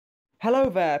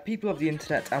Hello there, people of the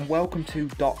internet, and welcome to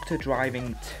Dr.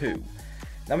 Driving 2.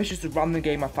 Now, this is just a random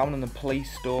game I found on the Play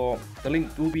Store. The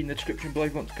link will be in the description below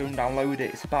if you want to go and download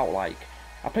it. It's about, I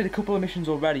played a couple of missions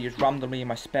already just randomly in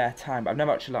my spare time, but I've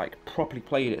never actually, properly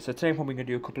played it. So today I'm probably going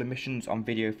to do a couple of missions on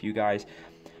video for you guys.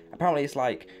 Apparently it's,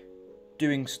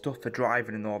 doing stuff for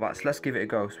driving and all that, so let's give it a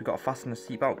go. So we've got a Fasten,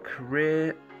 seatbelt,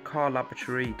 career, car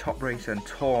laboratory, top racer, and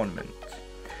tournament.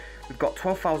 We've got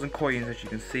 12,000 coins, as you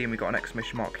can see, and we've got an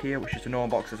exclamation mark here, which is a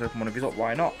normal box. Let's open one of these up,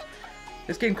 why not?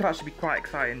 This game could actually be quite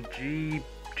exciting.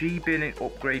 G-bin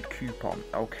upgrade coupon.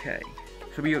 Okay.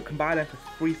 So we can buy them for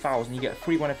 3,000, you get a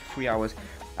free one every 3 hours.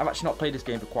 I've actually not played this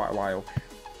game for quite a while.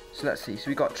 So let's see, so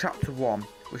we've got chapter 1,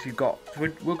 which we've got,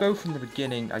 so we'll go from the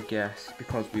beginning, I guess,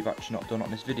 because we've actually not done it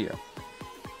on this video.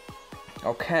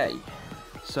 Okay.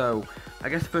 So, I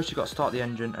guess first you've got to start the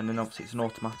engine, and then obviously it's an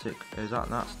automatic. Is that?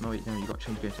 No, you've got to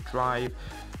change gear to drive,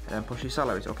 and then push your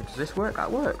accelerator. Okay, does this work?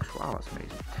 That works. Wow, that's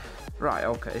amazing. Right,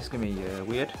 okay, this is going to be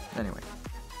weird. Anyway.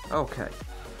 Okay.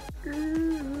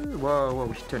 Whoa,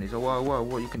 we should turn these.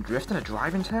 Whoa, you can drift in a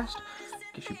driving test?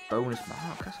 Gives you bonus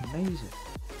mark, that's amazing.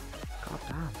 God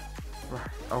damn.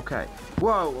 Right, okay.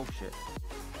 Whoa, oh shit.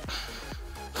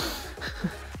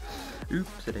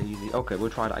 Oops, it easy. Okay, we'll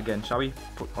try that again, shall we?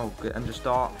 Engine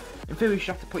start. In theory, you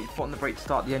should have to put your foot on the brake to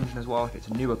start the engine as well if it's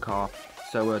a newer car.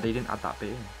 So they didn't add that bit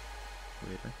in.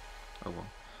 Weirdly. Oh well.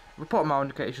 We'll put them on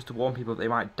indicators just to warn people that they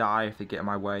might die if they get in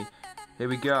my way. Here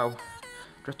we go.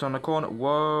 Drift on the corner.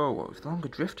 Whoa, the longer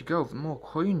drift you go, the more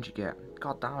coins you get.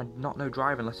 God damn, I did not know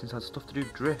driving lessons had stuff to do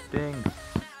with drifting.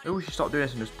 Maybe we should stop doing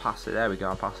this and just pass it. There we go,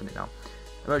 I'm passing it now.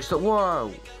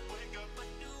 Whoa!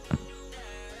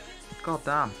 God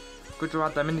damn. Good to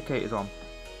add them indicators on.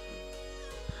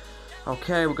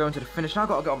 Okay, we're going to the finish. Now I've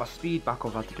got to get all my speed back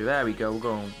up. I have to do. There we go.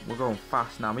 We're going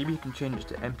fast now. Maybe you can change it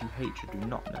to MPH. I do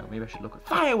not know. Maybe I should look at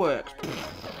fireworks.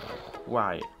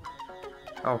 Right.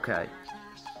 Okay.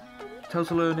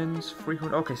 Total earnings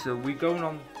 300. Okay, so we're going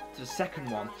on to the second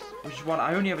one, which is one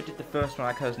I only ever did the first one.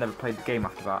 I just never played the game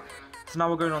after that. So now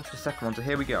we're going on to the second one. So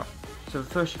here we go. So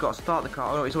first you've got to start the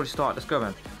car. Oh no, it's already started. Let's go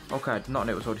then. Okay, I did not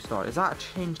know it was already started. Is that a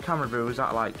change camera view, or is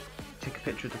that take a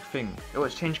picture of the thing? Oh,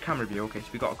 it's change camera view. Okay, so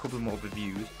we got a couple more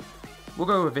reviews. We'll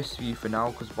go with this view for now,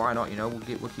 because why not? You know, we'll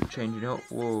keep changing it up.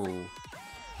 Whoa.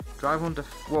 Drive under.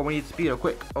 Whoa, we need speed. Oh,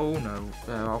 quick. Oh no.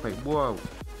 Okay. Whoa.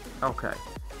 Okay.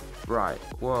 Right.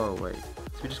 Whoa. Wait.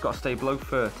 So we just got to stay below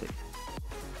 30.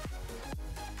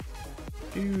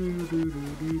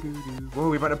 Whoa,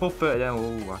 we went above 30 then.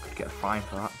 Oh, I could get a fine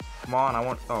for that. Come on, I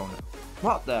want. Oh no.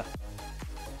 What the?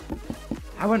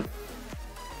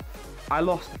 I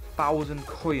lost 1,000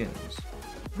 coins.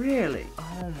 Really?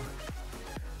 Oh my.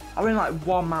 I went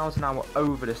 1 mile an hour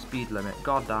over the speed limit.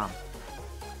 God damn.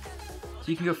 So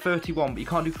you can go 31, but you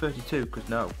can't do 32 because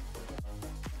no.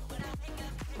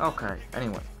 Okay,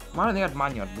 anyway. Why don't they add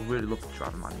manual? I'd really love to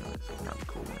drive a manual. That'd be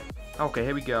cool, wouldn't it? Okay,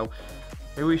 here we go.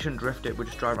 Maybe we shouldn't drift it, we'll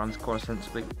just drive around this corner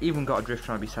sensibly. Even got a drift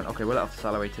trying to be sent. Okay, we'll let off the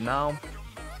accelerator now.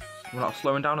 We're not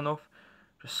slowing down enough.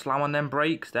 Just slam on them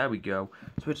brakes. There we go.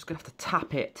 So we're just going to have to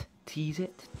tap it. Tease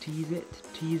it.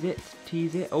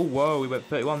 Oh, whoa, we went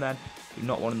 31 then. Do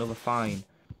not want another fine.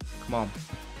 Come on.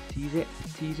 Tease it.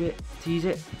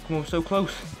 Come on, so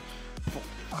close.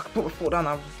 I can put my foot down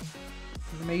now.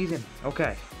 That's amazing.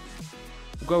 Okay.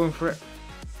 We're going for it.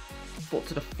 Foot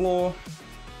to the floor.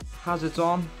 Hazards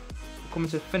on. We're coming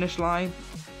to the finish line.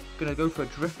 Gonna go for a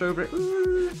drift over it.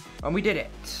 And we did it.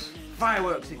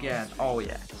 Fireworks again. Oh,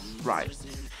 yes. Right.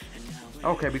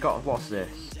 Okay, we got, what's this?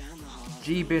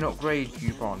 G-bin upgrade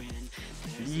coupon.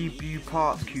 G-bu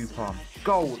parts coupon.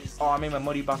 Gold. Oh, I made my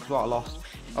money back as well. I lost.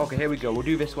 Okay, here we go. We'll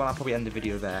do this one. I'll probably end the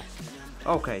video there.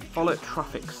 Okay, follow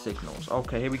traffic signals.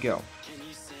 Okay, here we go.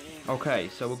 Okay,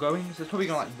 so we're going. So it's probably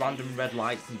going to random red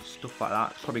lights and stuff like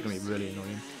that. It's probably going to be really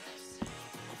annoying.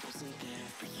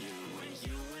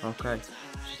 Okay.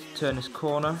 Just turn this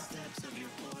corner.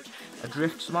 A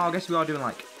drift. So I guess we are doing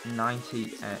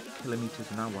 90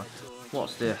 kilometers an hour.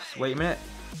 What's this? Wait a minute.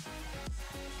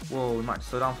 Whoa, we might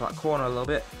slow down for that corner a little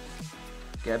bit.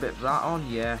 Get a bit of that on,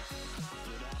 yes.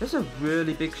 This is a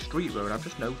really big street road, I've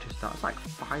just noticed that. It's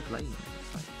 5 lanes.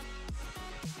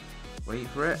 Wait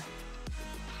for it.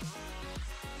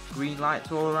 Green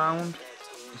lights all around.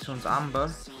 This one's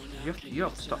amber. You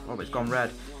have to stop. Oh, it's gone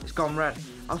red. It's gone red.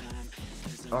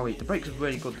 Oh wait, the brakes are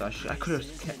really good there. I could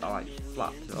have kept that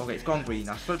flat. Okay, it's gone green.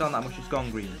 I slowed down that much, it's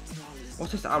gone green.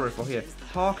 What's this arrow for here?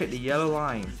 Park at the yellow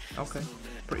line. Okay.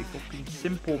 Pretty fucking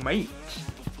simple, mate.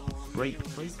 Brake,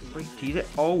 tease it.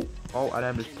 Oh, and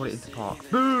then just put it into park.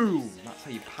 Boom! That's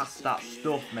how you pass that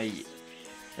stuff, mate.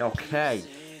 Okay,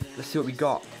 let's see what we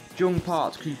got. Junk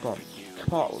parts coupon.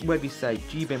 part, whatever you say,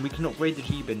 G-bin. We can upgrade the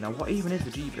G-bin. Now, what even is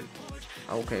the G-bin?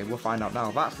 Okay, we'll find out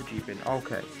now. That's the G-bin.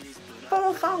 Okay.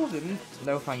 4,000?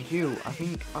 No, thank you. I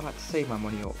think I like to save my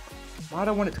money up. Why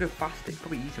do I want it to go fast? It's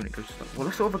probably easier when it goes slow. Well,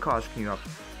 what sort of cars can you have?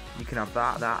 You can have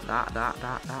that. Oh,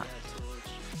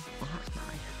 that's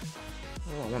nice.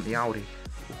 Oh, I want the Audi.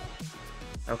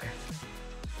 Okay.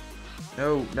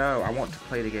 No, I want to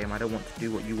play the game. I don't want to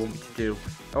do what you want me to do.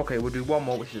 Okay, we'll do one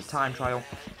more, which is a time trial.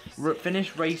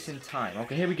 Finish racing time.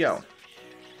 Okay, here we go.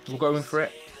 We're going for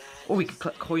it. Oh, we can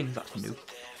collect coins. That's new.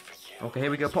 Okay, here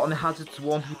we go. Put on the hazards to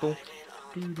warn people.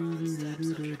 10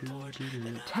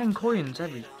 coins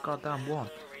every goddamn one.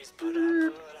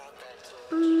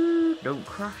 Don't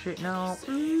crash it now.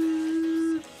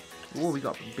 Oh, we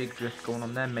got a big drift going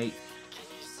on there, mate.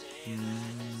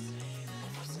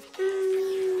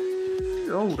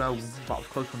 Oh no, that was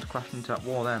close one to crash into that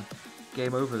wall then.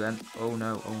 Game over then. Oh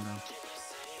no.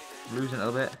 Losing a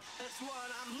little bit.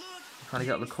 Trying to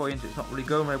get all the coins, it's not really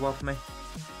going very well for me.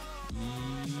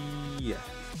 Yeah.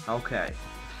 Okay.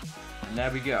 And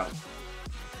there we go.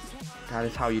 That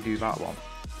is how you do that one.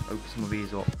 Open some of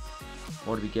these up.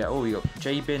 What do we get? Oh, we got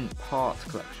J-bin parts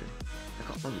collection. I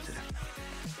got loads of them.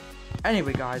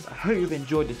 Anyway guys, I hope you've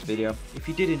enjoyed this video. If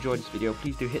you did enjoy this video,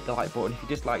 please do hit the like button. If you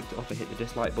disliked it, also hit the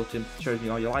dislike button. It shows me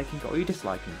are you liking it or are you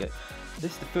disliking it.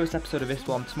 This is the first episode of this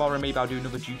one. Tomorrow maybe I'll do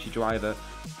another duty driver,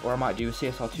 or I might do a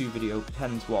CSR2 video,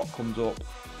 depends what comes up.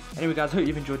 Anyway guys, I hope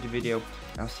you've enjoyed the video,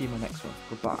 and I'll see you in my next one.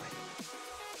 Goodbye.